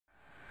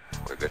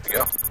good to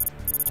go.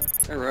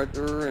 Hey,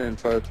 Roger, and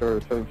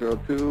 5-star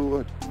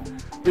 702.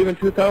 Leaving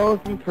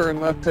 2000, turn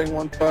left, hang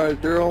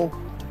 150.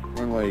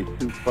 Runway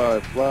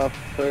 25 left,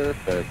 clear,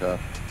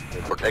 takeoff.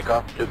 For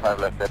takeoff, 25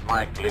 left at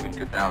Mike, leaving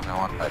 2000,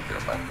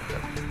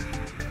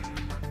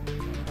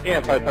 150.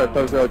 Yeah,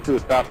 5-star 702,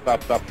 stop.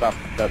 That's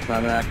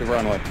not an active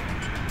runway.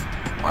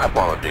 My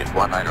apologies, 19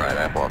 right,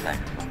 I apologize.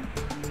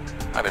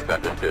 I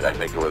misunderstood, I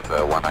think it was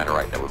 19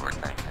 right that we were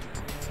saying.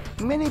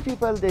 Many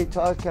people, they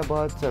talk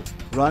about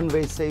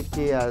runway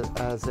safety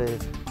as a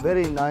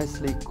very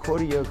nicely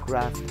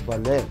choreographed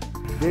ballet.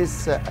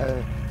 This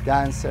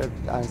dancer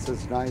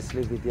dances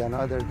nicely with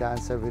another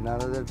dancer,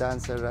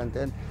 and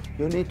then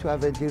you need to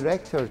have a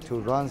director to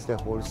run the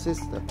whole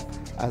system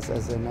as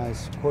a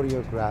nice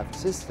choreographed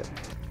system.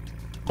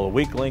 Well, a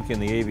weak link in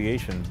the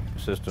aviation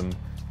system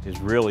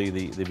is really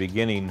the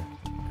beginning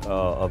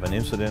of an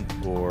incident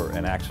or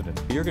an accident.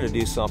 You're going to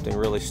do something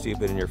really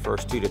stupid in your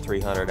first 200 to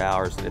 300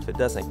 hours, and if it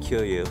doesn't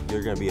kill you,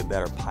 you're going to be a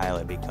better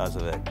pilot because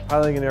of it.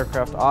 Piloting an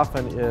aircraft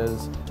often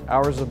is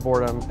hours of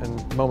boredom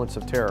and moments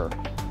of terror.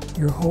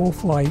 Your whole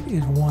flight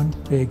is one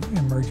big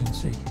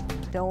emergency.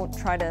 Don't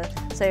try to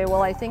say,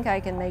 well, I think I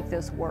can make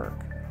this work.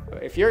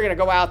 If you're going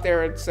to go out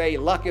there and say,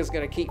 luck is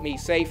going to keep me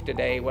safe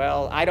today,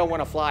 well, I don't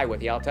want to fly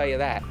with you, I'll tell you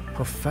that.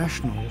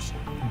 Professionals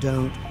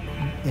don't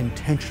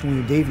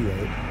intentionally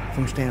deviate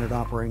from standard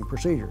operating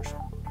procedures.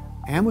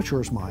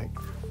 Amateurs might,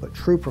 but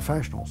true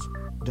professionals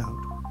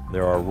don't.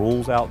 There are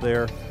rules out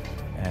there,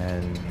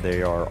 and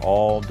they are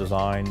all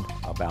designed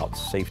about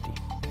safety.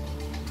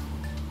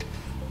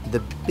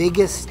 The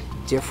biggest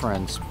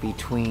difference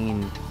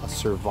between a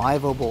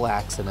survivable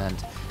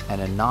accident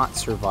and a not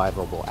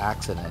survivable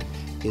accident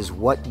is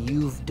what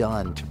you've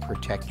done to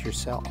protect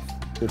yourself.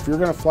 If you're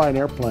going to fly an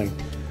airplane,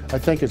 I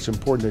think it's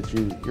important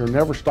that you'll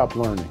never stop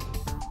learning.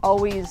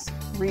 Always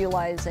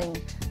realizing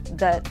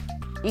that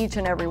each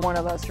and every one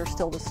of us are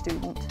still the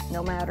student,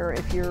 no matter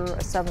if you're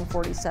a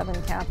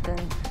 747 captain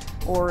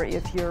or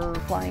if you're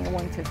flying a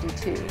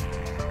 152.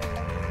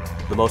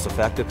 The most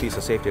effective piece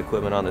of safety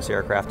equipment on this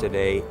aircraft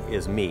today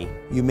is me.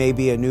 You may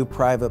be a new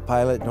private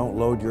pilot. Don't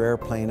load your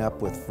airplane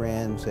up with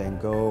friends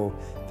and go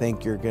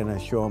think you're going to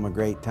show them a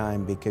great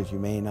time, because you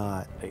may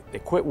not. They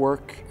quit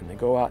work and they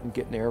go out and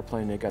get in the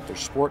airplane. They got their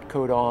sport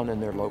coat on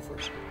and their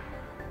loafers.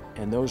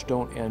 And those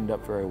don't end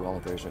up very well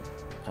if there's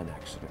an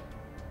accident.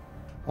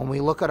 When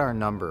we look at our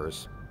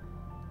numbers,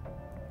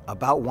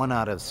 about 1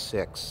 out of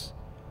 6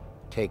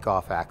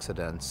 takeoff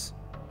accidents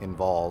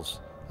involves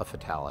a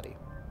fatality.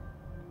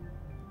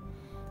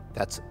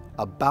 That's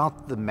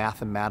about the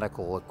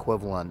mathematical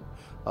equivalent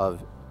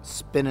of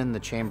spinning the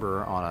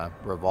chamber on a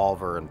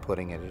revolver and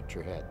putting it at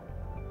your head.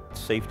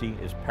 Safety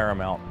is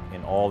paramount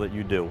in all that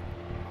you do.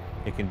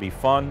 It can be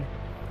fun,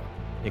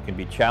 it can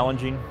be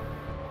challenging,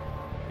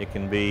 it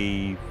can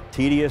be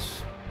tedious,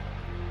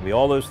 it can be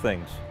all those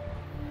things.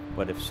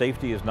 But if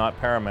safety is not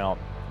paramount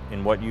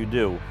in what you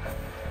do,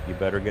 you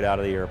better get out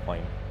of the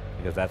airplane,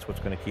 because that's what's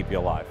going to keep you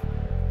alive.